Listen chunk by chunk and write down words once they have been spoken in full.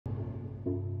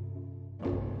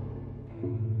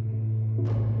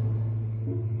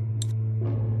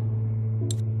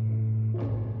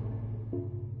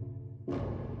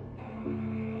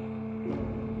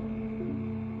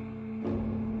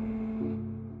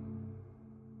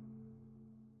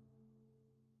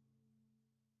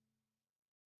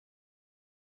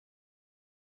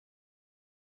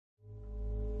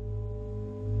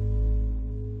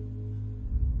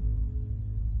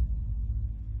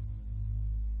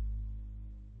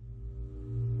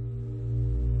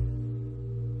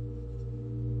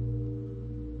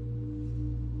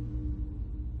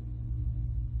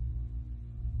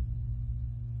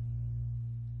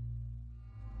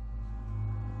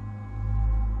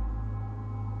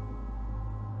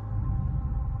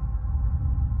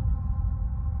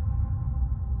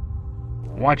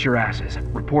Watch your asses.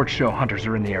 Reports show hunters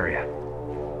are in the area.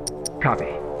 Copy.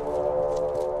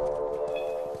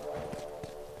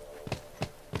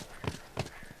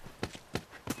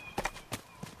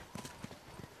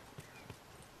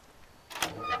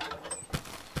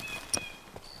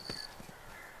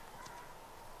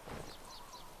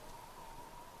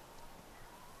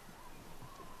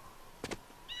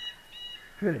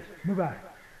 Finish. Move out.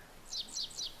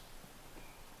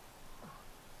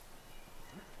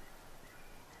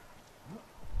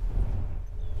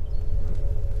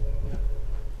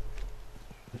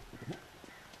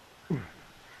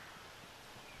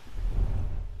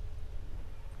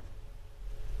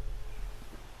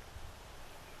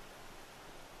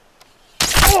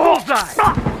 Bullseye!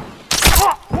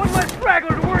 One less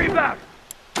straggler to worry about!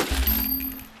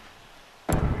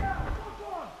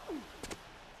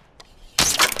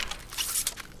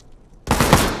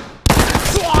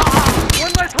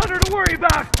 One less hunter to worry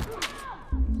about!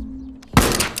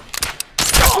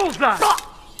 Bullseye!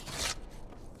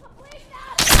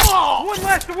 One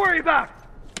less to worry about!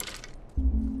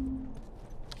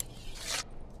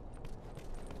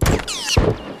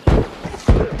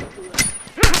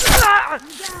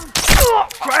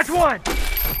 Scratch one!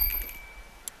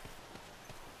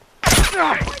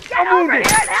 Get over here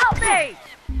and help me!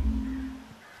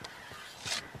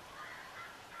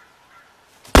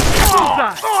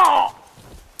 Bullseye!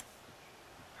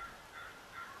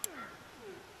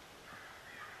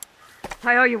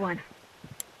 I owe you one.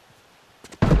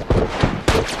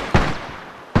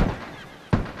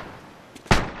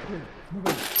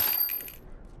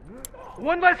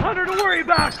 One less hunter to worry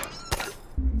about!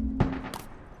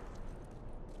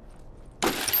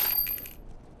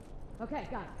 Okay,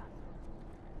 got it.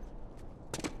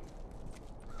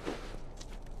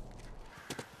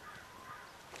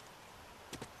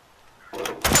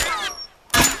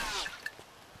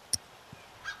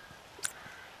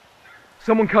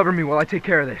 Someone cover me while I take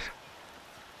care of this.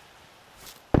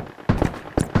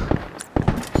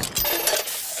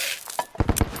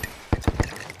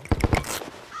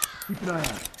 Keep an eye out.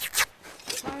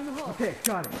 Fire in the hole. Okay,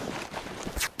 got it.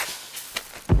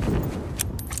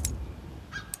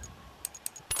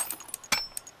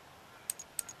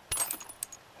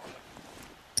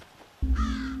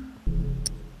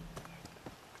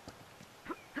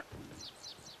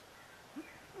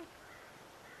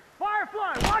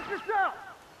 Firefly, watch yourself!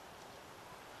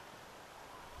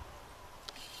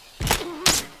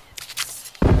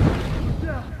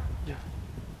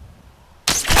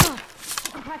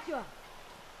 I'll patch you up.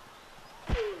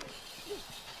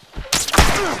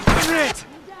 It!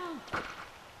 Down.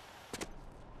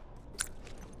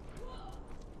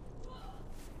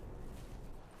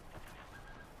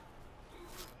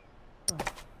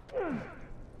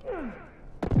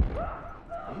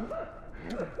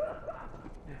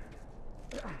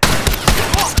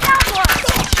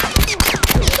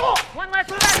 One less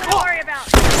threat to worry about.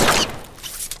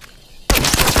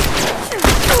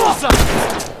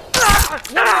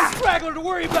 One less straggler to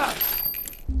worry about!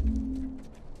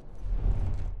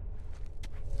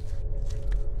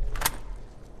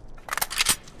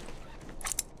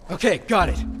 Okay, got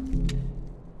it.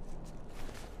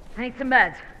 I need some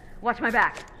meds. Watch my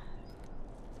back.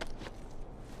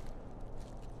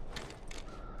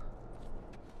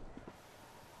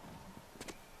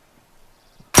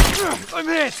 I'm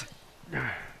hit!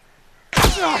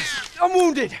 I'm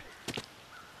wounded!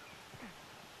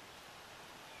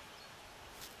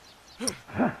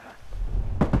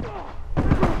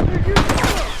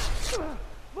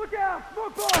 Look out!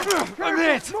 Smoke bomb! I'm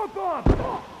hit! Smoke bomb!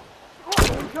 No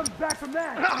one comes back from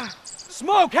that!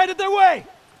 Smoke headed their way!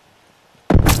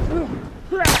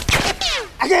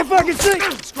 I can't fucking see!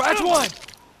 Scratch one!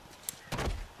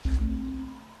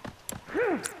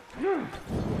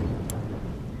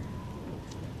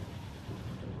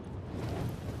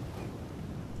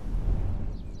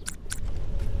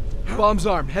 Bomb's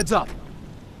armed, heads up.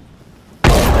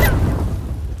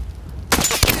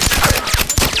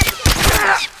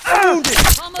 Wounded!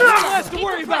 Almost Nothing done. less to Keep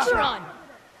worry the pressure about! on.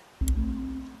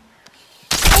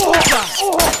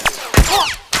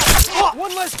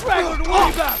 One less straggler to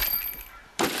worry about!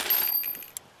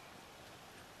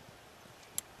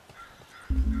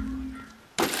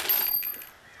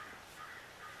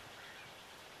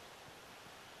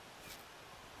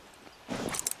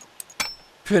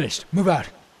 Finished. Move out.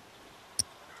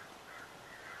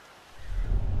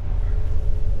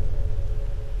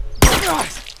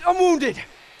 I'm wounded!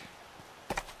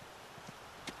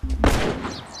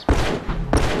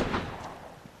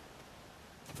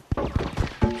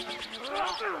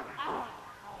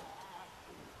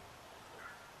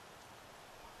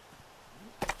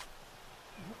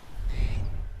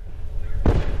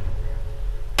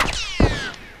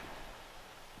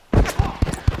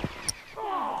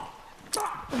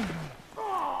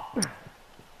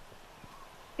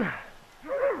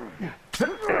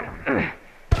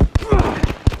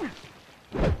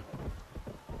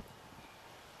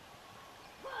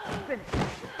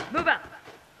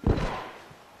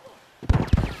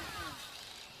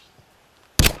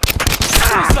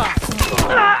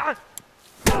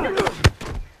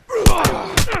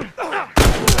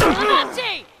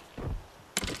 Guilty!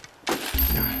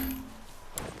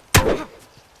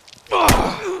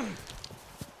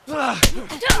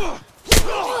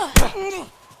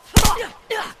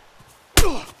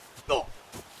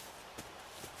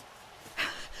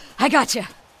 I got you.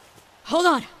 Hold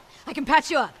on. I can patch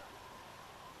you up.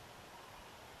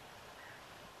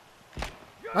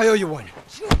 I owe you one.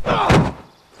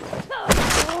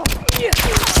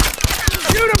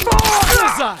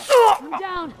 I'm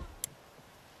down.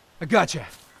 I gotcha.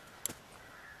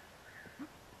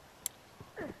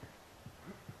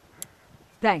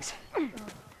 Thanks.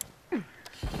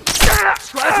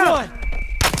 Scratch one!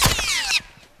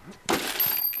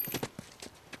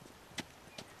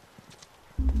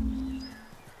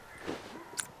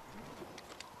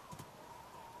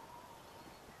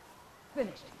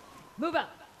 Finished. Move up.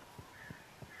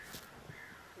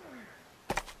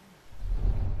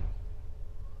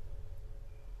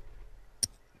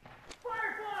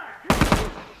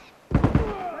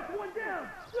 That's one down!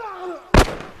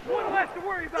 One less to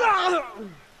worry about!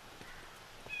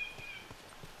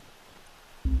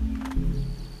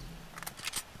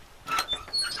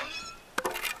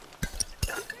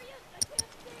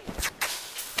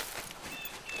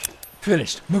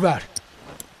 Finished. Move out.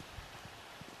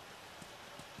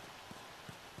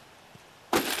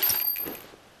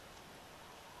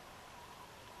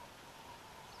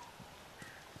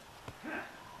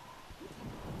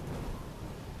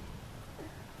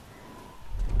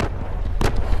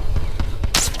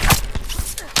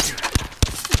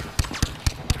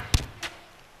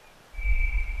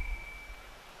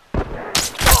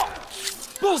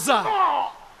 Bullseye!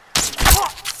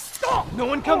 No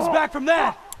one comes back from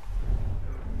that!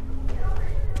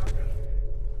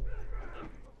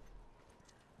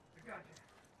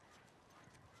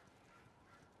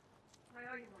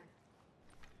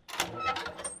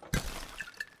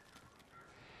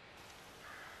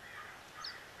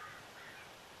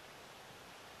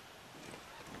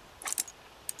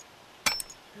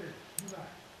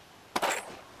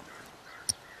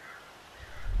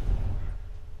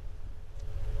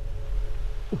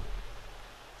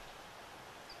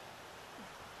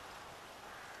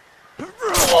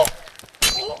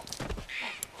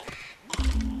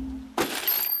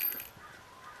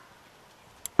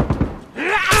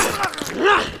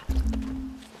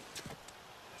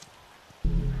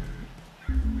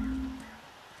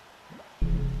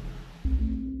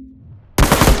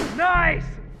 Nice!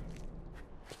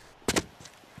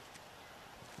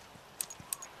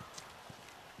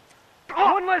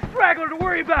 One less straggler to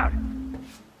worry about!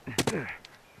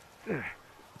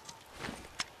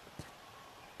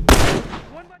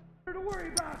 One less to worry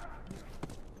about!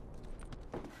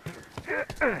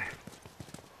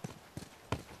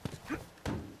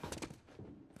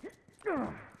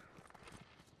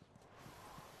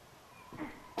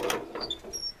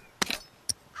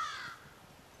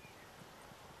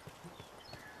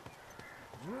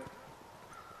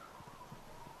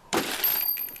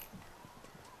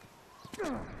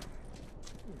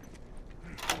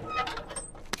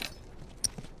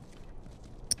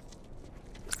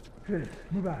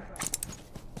 Move out.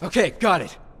 Okay, got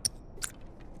it.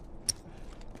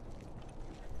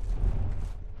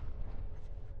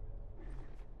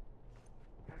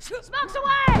 Smokes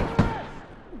away!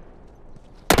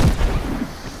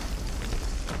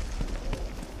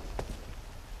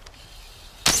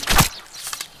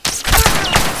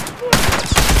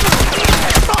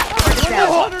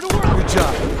 Good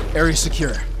job. Area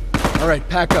secure. All right,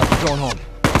 pack up. We're going home.